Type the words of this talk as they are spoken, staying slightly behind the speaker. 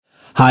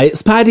Hi,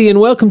 it's Paddy and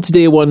welcome to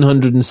day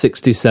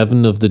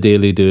 167 of the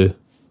Daily Do.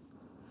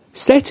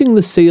 Setting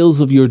the sails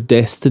of your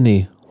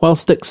destiny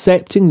whilst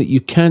accepting that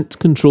you can't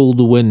control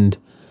the wind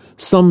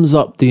sums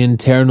up the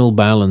internal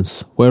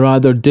balance where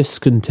either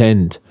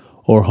discontent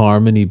or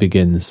harmony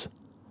begins.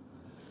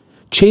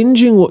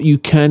 Changing what you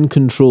can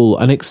control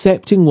and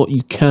accepting what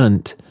you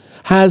can't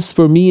has,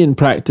 for me in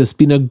practice,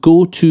 been a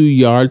go-to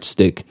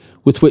yardstick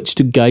with which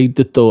to guide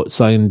the thoughts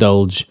I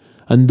indulge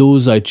and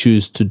those I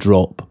choose to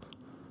drop.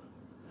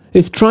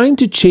 If trying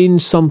to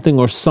change something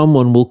or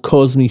someone will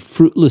cause me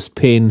fruitless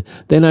pain,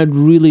 then I'd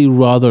really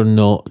rather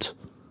not.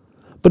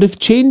 But if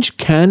change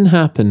can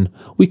happen,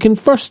 we can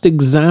first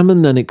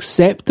examine and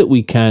accept that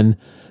we can,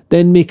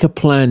 then make a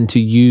plan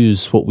to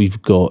use what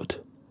we've got.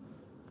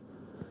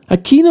 A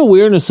keen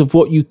awareness of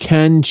what you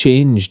can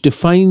change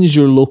defines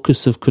your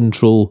locus of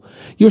control.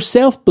 Your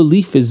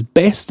self-belief is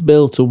best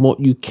built on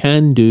what you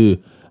can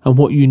do and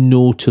what you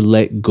know to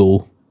let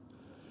go.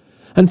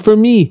 And for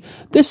me,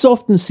 this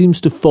often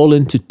seems to fall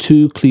into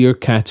two clear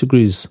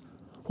categories: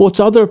 what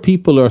other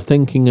people are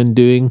thinking and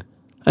doing,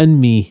 and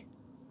me.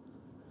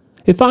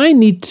 If I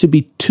need to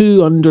be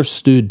too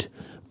understood,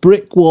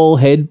 brick wall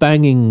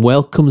headbanging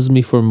welcomes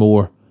me for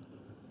more.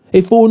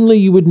 If only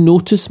you would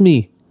notice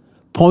me,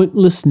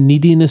 pointless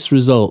neediness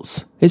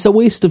results. It's a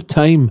waste of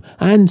time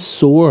and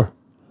sore.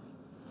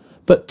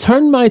 But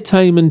turn my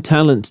time and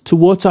talent to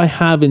what I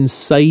have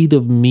inside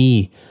of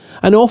me,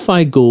 and off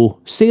I go,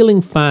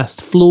 sailing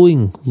fast,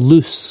 flowing,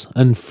 loose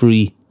and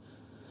free.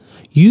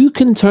 You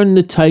can turn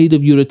the tide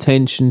of your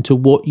attention to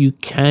what you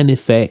can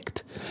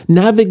effect.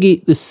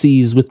 Navigate the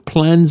seas with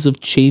plans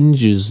of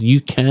changes you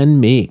can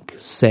make,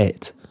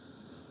 set.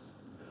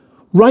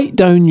 Write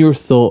down your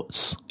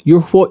thoughts,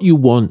 your what you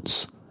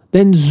wants,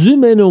 then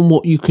zoom in on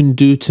what you can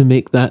do to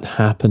make that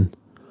happen.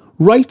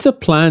 Write a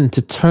plan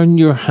to turn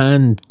your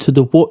hand to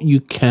the what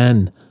you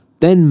can,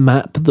 then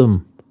map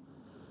them.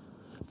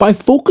 By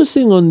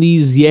focusing on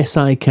these yes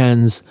I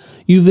cans,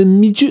 you've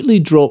immediately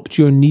dropped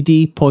your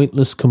needy,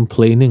 pointless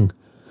complaining.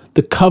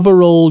 The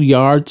coverall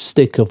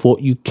yardstick of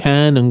what you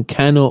can and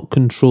cannot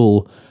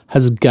control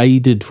has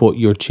guided what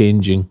you're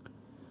changing.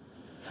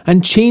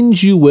 And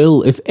change you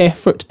will if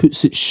effort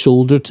puts its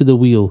shoulder to the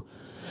wheel.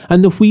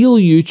 And the wheel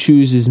you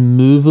choose is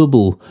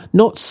movable,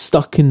 not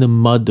stuck in the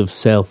mud of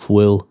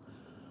self-will.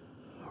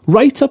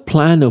 Write a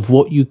plan of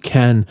what you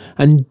can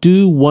and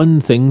do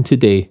one thing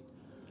today.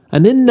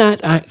 And in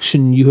that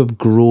action you have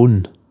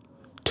grown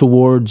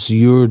towards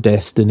your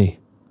destiny.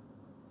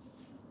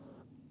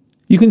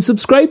 You can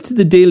subscribe to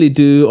The Daily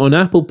Do on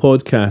Apple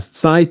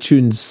Podcasts,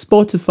 iTunes,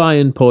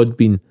 Spotify and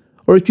Podbean.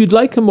 Or if you'd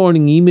like a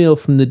morning email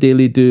from The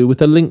Daily Do with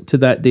a link to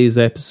that day's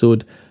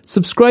episode,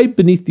 subscribe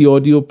beneath the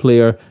audio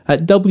player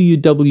at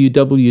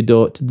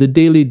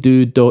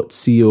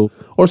www.thedailydo.co,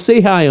 or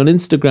say hi on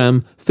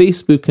Instagram,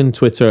 Facebook and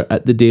Twitter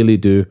at The Daily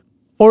Do,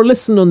 or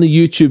listen on the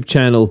YouTube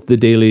channel The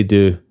Daily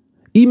Do.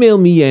 Email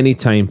me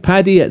anytime,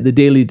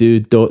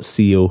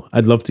 paddy@thedailydo.co.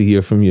 I'd love to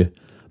hear from you.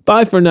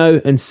 Bye for now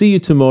and see you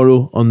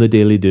tomorrow on The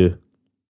Daily Do.